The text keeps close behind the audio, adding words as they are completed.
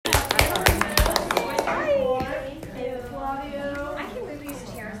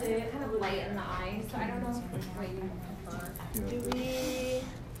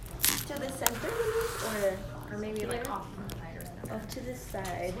off to the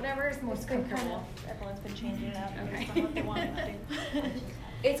side. Whatever is most comfortable. Everyone's been changing it up Okay. based on what they want to do.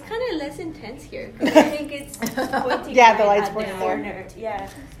 It's kind of less intense here. I think it's pointing Yeah, the right light's at pointing the there. corner. Yeah.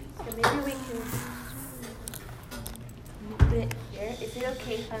 So maybe we can move it here. Is it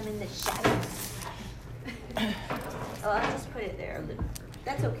okay if I'm in the shadows? Oh, I'll just put it there a little.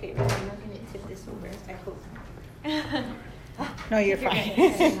 That's okay, right? I'm not going to tip this over, I hope. No, you're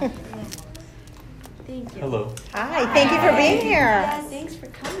fine. Thank you. Hello. Hi, thank you for being here. Yeah, thanks for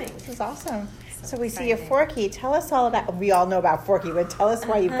coming. This is awesome. So we see you, Forky. Tell us all about, we all know about Forky, but tell us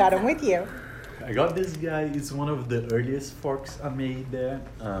why you've got him with you. I got this guy. It's one of the earliest forks I made there.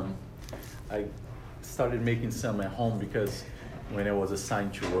 I started making some at home because when I was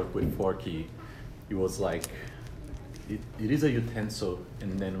assigned to work with Forky, it was like, it is a utensil,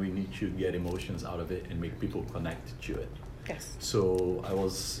 and then we need to get emotions out of it and make people connect to it. Yes. So I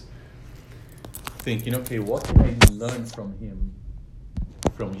was thinking, okay, what can I learn from him,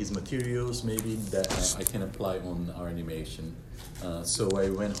 from his materials maybe, that I can apply on our animation. So I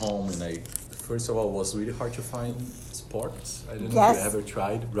went home and first of all, it was really hard to find sporks. I don't know if you ever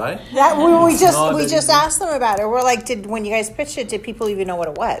tried, right? That we just easy. asked them about it. We're like, when you guys pitched it, did people even know what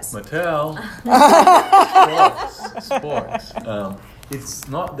it was? Mattel. Sporks. It's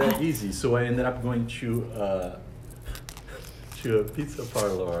not that easy. So I ended up going to a pizza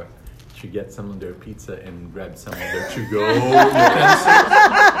parlor to get some of their pizza and grab some of their to-go utensils.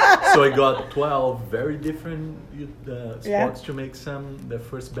 So I got 12 very different sporks to make the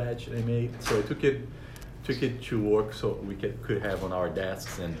first batch I made. So I took it to work so we could have on our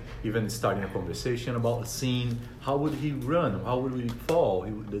desks, and even starting a conversation about a scene. How would he run? How would he fall?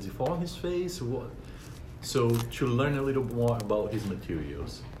 Does he fall on his face? What? So to learn a little more about his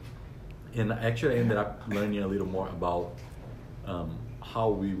materials. And actually I ended up learning a little more about how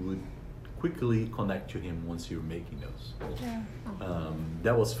we would quickly connect to him once you're making those. Yeah.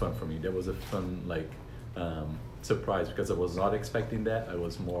 That was fun for me. That was a fun surprise because I was not expecting that. I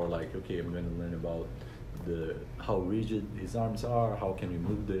was more like, okay, I'm going to learn about how rigid his arms are, how can we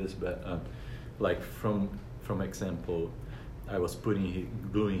move this, but from example, I was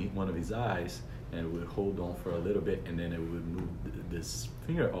gluing one of his eyes, and we would hold on for a little bit, and then I would move this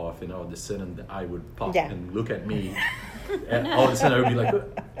finger off, and all of a sudden the eye would pop and look at me, and all of a sudden I would be like,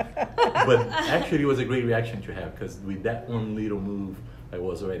 but actually it was a great reaction to have, because with that one little move, I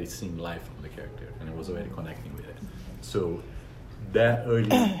was already seeing life on the character, and I was already connecting with it. So that early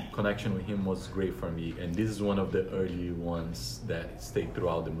connection with him was great for me, and this is one of the early ones that stayed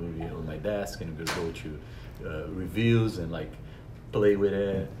throughout the movie on my desk, and we would go to reviews and play with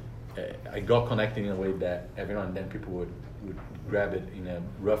it. I got connected in a way that every now and then people would grab it in a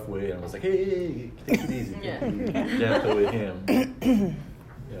rough way, and I was like, hey, take it easy, gentle with him.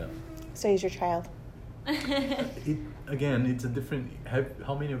 Yeah. So he's your child. It's a different.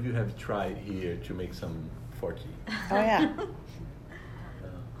 How many of you have tried here to make some Forky? Oh yeah.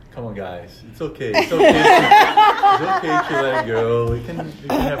 Come on, guys. It's okay. It's okay. It's okay to let it go. We can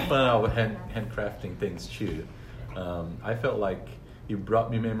have fun out with handcrafting things too. I felt like it brought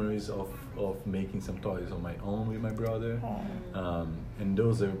me memories of making some toys on my own with my brother, and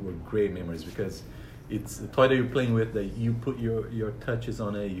those were great memories because it's a toy that you're playing with, that you put your touches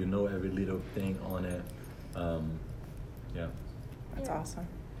on it. You know every little thing on it. That's awesome.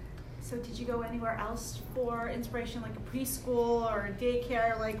 So did you go anywhere else for inspiration, like a preschool or a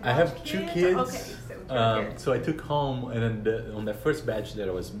daycare? I have two kids. Okay, so I took home, and then on the first batch that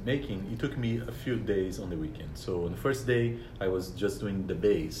I was making, it took me a few days on the weekend. So on the first day, I was just doing the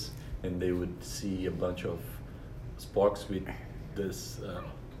base, and they would see a bunch of sporks with the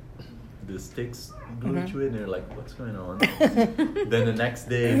sticks glued to it, and they're like, "What's going on?" Then the next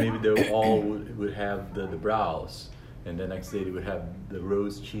day, maybe they all would have the brows. And the next day they would have the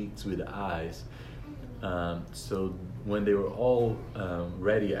rose cheeks with the eyes. So when they were all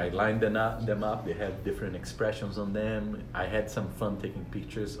ready, I lined them up. They had different expressions on them. I had some fun taking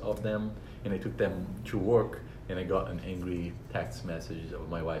pictures of them, and I took them to work, and I got an angry text message of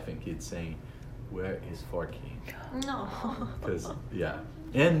my wife and kids saying, "Where is Forky?" No. Because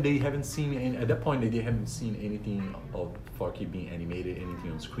and they haven't seen at that point. They haven't seen anything of Forky being animated,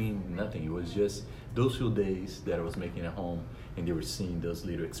 anything on screen, nothing. It was just those few days that I was making at home, and they were seeing those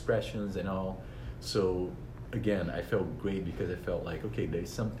little expressions and all. So again, I felt great because I felt like, okay, there's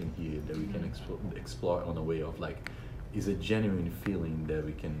something here that we can explore on a way of is a genuine feeling that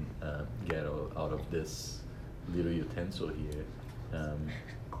we can get out of this little utensil here, and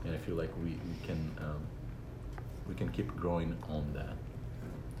I feel like we can keep growing on that.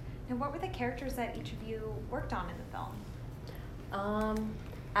 And what were the characters that each of you worked on in the film?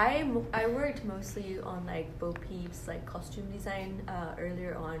 I worked mostly on like Bo Peep's like costume design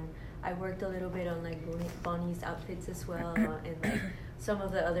earlier on. I worked a little bit on like Bonnie's outfits as well, and like some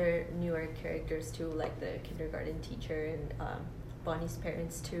of the other newer characters too, like the kindergarten teacher and Bonnie's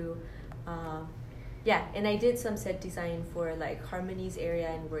parents too. Yeah, and I did some set design for like Harmony's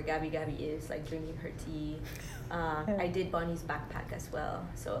area and where Gabby is like drinking her tea. I did Bonnie's backpack as well,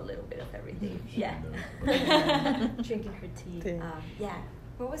 so a little bit of everything. Yeah, drinking her tea. Yeah.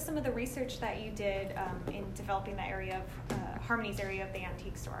 What was some of the research that you did in developing that area of Harmony's area of the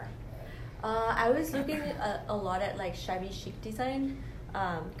antique store? I was looking a lot at like shabby chic design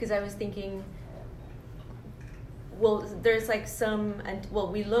because I was thinking, well, there's like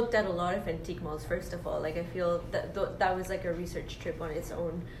we looked at a lot of antique malls first of all. Like I feel that that was like a research trip on its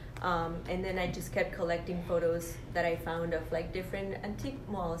own. And then I just kept collecting photos that I found of like different antique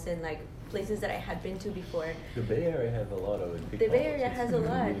malls and like places that I had been to before. The Bay Area has a lot of antique The Bay malls. Area has a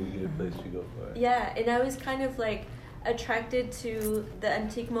lot. It's a really good place to go for it. Yeah, and I was kind of like attracted to the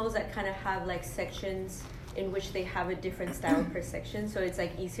antique malls that kind of have like sections in which they have a different style per section, so it's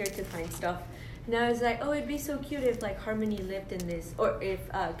like easier to find stuff. And I was like, oh, it'd be so cute if like Harmony lived in this, or if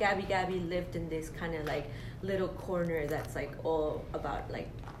Gabby lived in this kind of like little corner that's like all about like,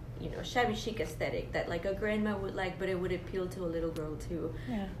 you know, shabby chic aesthetic that like a grandma would like, but it would appeal to a little girl too.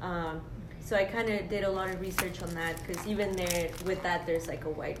 Yeah. So I kind of did a lot of research on that because even there with that there's like a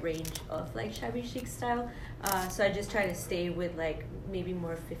wide range of like shabby chic style. So I just try to stay with like maybe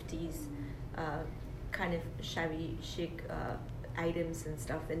more 50s kind of shabby chic items and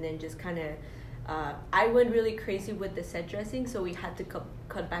stuff, and then just kind of I went really crazy with the set dressing, so we had to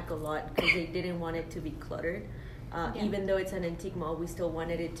cut back a lot because they didn't want it to be cluttered. Even though it's an antique mall, we still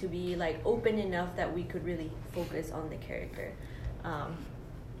wanted it to be like open enough that we could really focus on the character.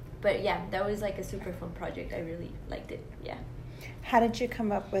 But yeah, that was like a super fun project. I really liked it. Yeah. How did you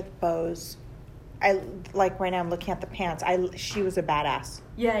come up with Bo's? I like right now I'm looking at the pants. She was a badass.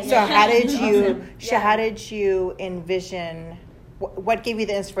 Yeah. So how did you? Awesome. Yeah. How did you envision? What gave you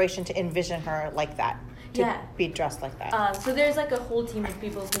the inspiration to envision her like that? To be dressed like that. So there's like a whole team of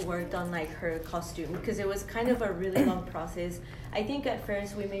people who worked on like her costume because it was kind of a really long process. I think at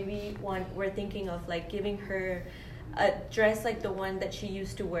first we're thinking of like giving her a dress like the one that she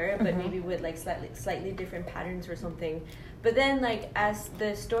used to wear, but maybe with like slightly different patterns or something. But then like as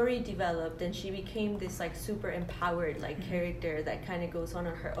the story developed and she became this like super empowered like character that kind of goes on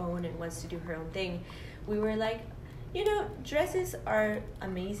her own and wants to do her own thing, we were like, you know, dresses are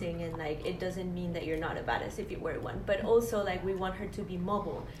amazing and like it doesn't mean that you're not a badass if you wear one, but also like we want her to be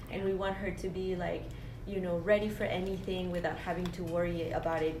mobile and we want her to be like, you know, ready for anything without having to worry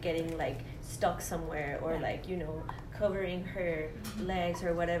about it getting like stuck somewhere or like, you know, covering her legs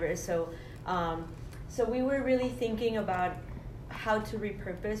or whatever. So so we were really thinking about how to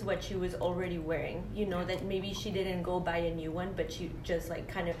repurpose what she was already wearing, you know, that maybe she didn't go buy a new one, but she just like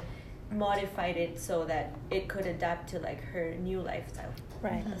kind of modified it so that it could adapt to like her new lifestyle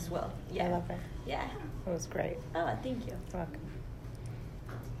as well. Yeah. I love her. Yeah. It was great. Oh, thank you. You're welcome.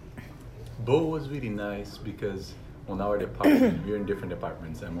 Bo was really nice because on our department, we're in different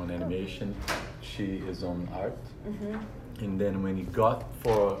departments. I'm on animation, she is on art. And then when it got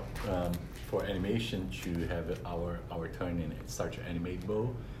for animation to have our turn and start to animate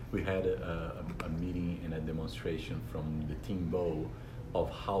Bo, we had a meeting and a demonstration from the team Bo of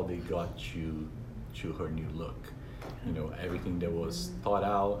how they got to her new look. You know, everything that was thought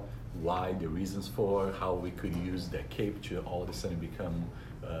out, why, the reasons for, how we could use that cape to all of a sudden become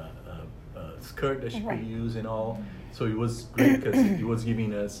a skirt that she could use and all. So it was great because it was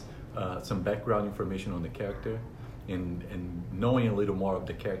giving us some background information on the character, and knowing a little more of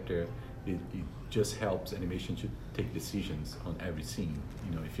the character, it just helps animation to take decisions on every scene.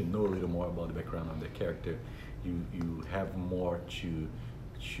 You know, if you know a little more about the background of the character, you have more to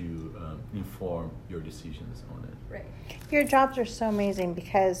inform your decisions on it. Right. Your jobs are so amazing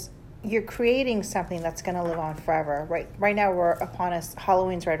because you're creating something that's going to live on forever. Right now we're upon us.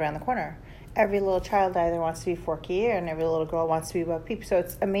 Halloween's right around the corner. Every little child either wants to be Forky and every little girl wants to be Bo Peep. So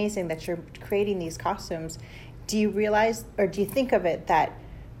it's amazing that you're creating these costumes. Do you realize, or do you think of it that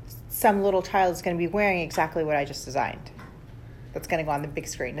some little child is going to be wearing exactly what I just designed? That's going to go on the big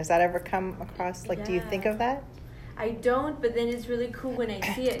screen. Does that ever come across? Like, do you think of that? I don't, but then it's really cool when I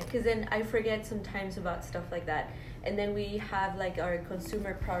see it because then I forget sometimes about stuff like that. And then we have like our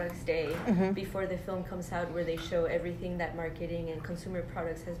consumer products day before the film comes out where they show everything that marketing and consumer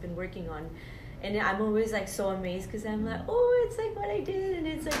products has been working on. And I'm always like so amazed because I'm like, oh, it's like what I did, and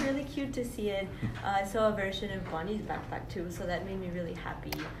it's like really cute to see it. I saw a version of Bonnie's backpack too, so that made me really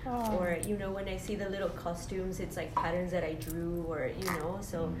happy. Oh. Or when I see the little costumes, it's like patterns that I drew, or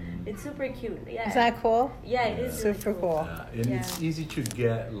so it's super cute. Yeah. Isn't that cool? Yeah, it is really Super cool. And it's easy to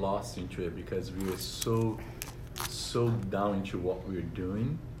get lost into it because we were so down into what we were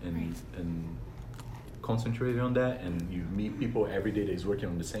doing and concentrated on that, and you meet people every day that is working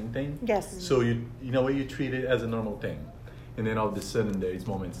on the same thing. Yes. So you treat it as a normal thing, and then all of a sudden there is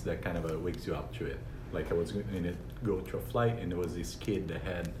moments that kind of wakes you up to it. Like I was going to go to a flight, and there was this kid that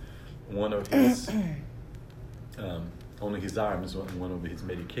had one of his on his arms, one of his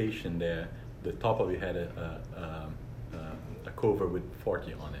medication there. The top of it had a cover with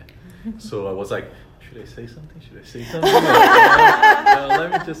Forky on it. So I was like, should I say something?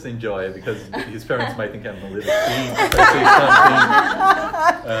 Let me just enjoy it because his parents might think I'm a little sweet if I say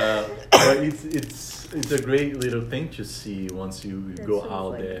something. But it's a great little thing to see once you go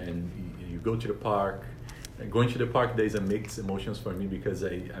out there and you go to the park. Going to the park, there's a mixed emotions for me because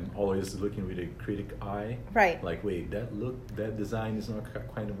I'm always looking with a critic eye. Right. Like, wait, that design is not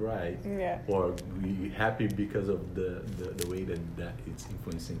quite right. Yeah. Or we happy because of the way that it's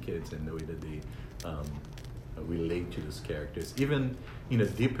influencing kids and the way that they relate to those characters. Even in a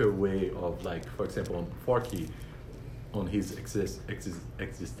deeper way of, like, for example, on Forky, on his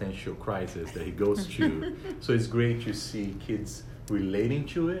existential crisis that he goes through. So it's great to see kids relating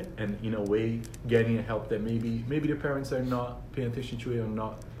to it and in a way getting help that maybe the parents are not paying attention to it or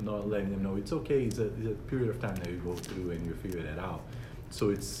not letting them know it's okay. It's a period of time that you go through and you figure that out.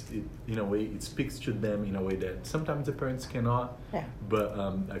 So it in a way it speaks to them in a way that sometimes the parents cannot. Yeah. But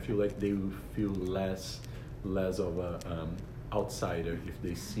I feel like they will feel less of a outsider if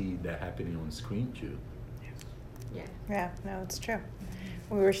they see that happening on screen too. Yeah. Yeah, no, it's true.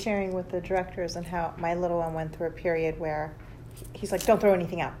 We were sharing with the directors and how my little one went through a period where he's like, don't throw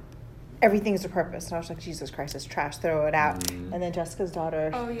anything out. Everything's a purpose. And I was like, Jesus Christ, it's trash, throw it out. Mm-hmm. And then Jessica's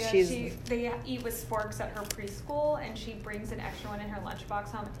daughter, they eat with sporks at her preschool, and she brings an extra one in her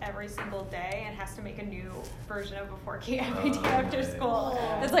lunchbox home every single day and has to make a new version of a Forky every day after school.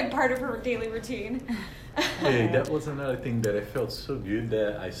 That's like part of her daily routine. Hey, that was another thing that I felt so good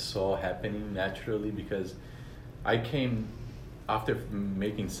that I saw happening naturally because I came after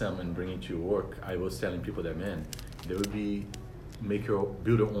making some and bringing to work. I was telling people that, man, there would be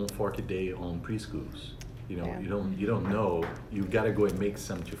build your own Forky day on preschools. You don't know. You gotta go and make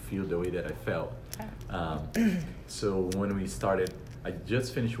some to feel the way that I felt. So when we started, I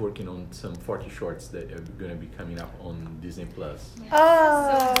just finished working on some Forky shorts that are gonna be coming up on Disney Plus.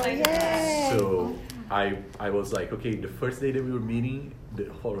 Oh, So excited. yay. So I was like, okay, the first day that we were meeting, the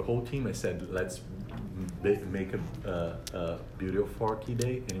whole team, I said, let's make a beautiful Forky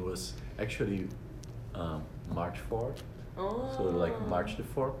day, and it was actually March 4th. Oh. So like March the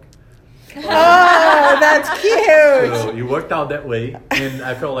 4th. Oh, that's cute. So it worked out that way, and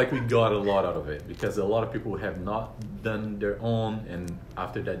I felt like we got a lot out of it because a lot of people have not done their own, and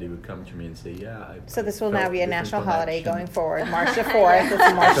after that they would come to me and say, yeah. So this will now felt be a different national holiday connection. going forward. March the 4th.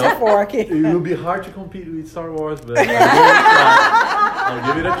 It's March the 4th. It will be hard to compete with Star Wars, but I'll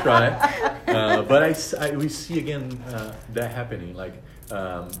give it a try. But we see again that happening. Like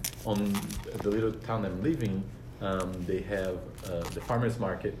on the little town I'm living, they have the farmers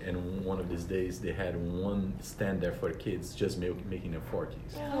market, and one of these days they had one stand there for kids just making their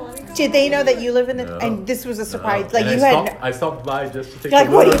Forkies. Did they know that you live in the? No. And this was a surprise. No. Like And you I had. stopped by just to take Like,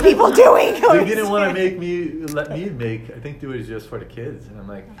 a what are look. you people doing? They didn't want to let me make. I think it was just for the kids, and I'm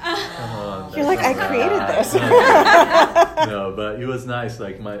like, come on. You're like, that's I not created right. this. No, but it was nice.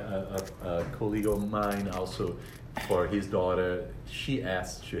 Like my a colleague of mine also, for his daughter, she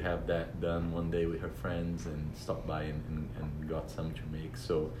asked to have that done one day with her friends and stopped by and got some to make.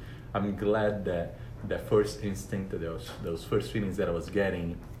 So I'm glad that first instinct, those first feelings that I was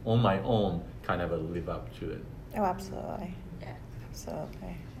getting on my own kind of live up to it. Oh, absolutely. Yeah.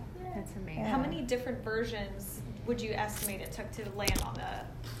 Absolutely. That's amazing. Yeah. How many different versions would you estimate it took to land on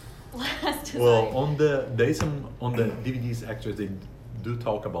the last design? Well, on the DVDs, extras, they do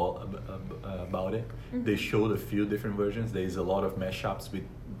talk about it. Mm-hmm. They showed a few different versions. There's a lot of mashups with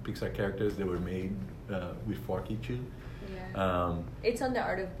Pixar characters that were made with Forky too. Yeah. It's on the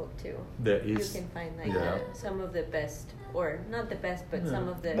Art of Book too. There is, You can find like yeah. some of the best, or not the best, but some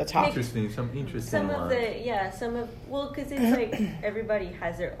of the The top. Interesting ones. because it's like everybody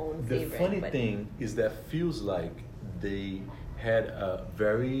has their own The favorite. funny but thing is that feels like they had a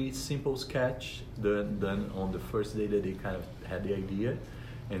very simple sketch done on the first day that they kind of had the idea,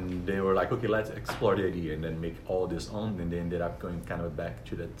 and they were like, okay, let's explore the idea and then make all this own, and they ended up going kind of back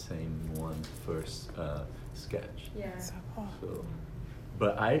to that same one first sketch. Yeah. So cool. So,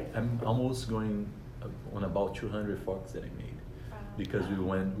 but I'm almost going on about 200 forks that I made, because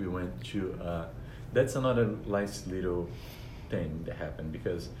we went to that's another nice little thing that happened,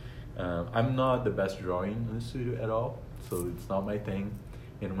 because I'm not the best drawing in the studio at all, so it's not my thing.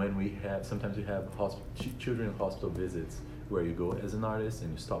 And when sometimes we have children hospital visits where you go as an artist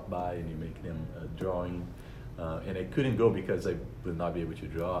and you stop by and you make them a drawing, and I couldn't go because I would not be able to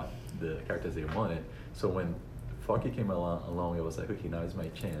draw the characters they wanted. So when Forky came along, it was like, okay, now is my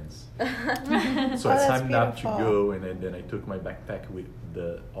chance. So I that's signed up to beautiful. go, and then I took my backpack with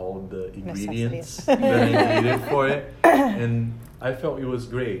all the ingredients Necessities. that I needed for it, and I felt it was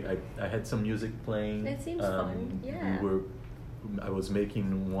great. I had some music playing. That seems fun. Yeah. I was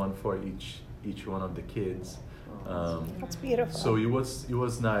making one for each one of the kids. That's beautiful. So it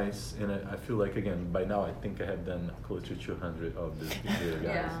was nice, and I feel like, again, by now I think I have done close to 200 of the little guys.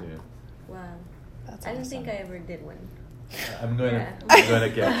 Yeah. Yeah. Wow. That's I don't awesome. think I ever did one. I'm gonna Yeah.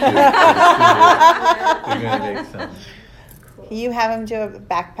 get you. We're gonna make some. Cool. You have him do a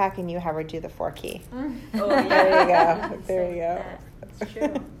backpack and you have her do the Forky. Oh, There you go. There you go. That's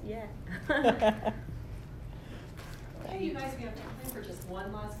true. Yeah. Okay, you guys, we have time for just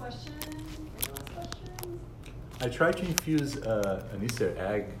one last question. Any last questions? I tried to infuse an Easter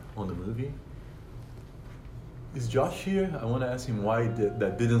egg on the movie. Is Josh here? I want to ask him why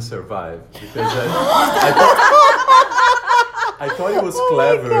that didn't survive, because I thought it was Oh my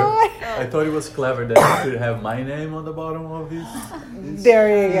clever. God. I thought it was clever that I could have my name on the bottom of his There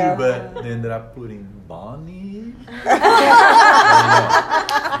you go. But they ended up putting Bonnie. I don't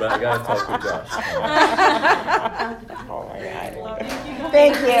know. But I gotta talk to Josh. Oh my God.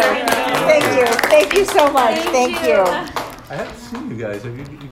 Thank you. Thank you. Thank you. Thank you so much. Thank you. I haven't seen you guys. Have you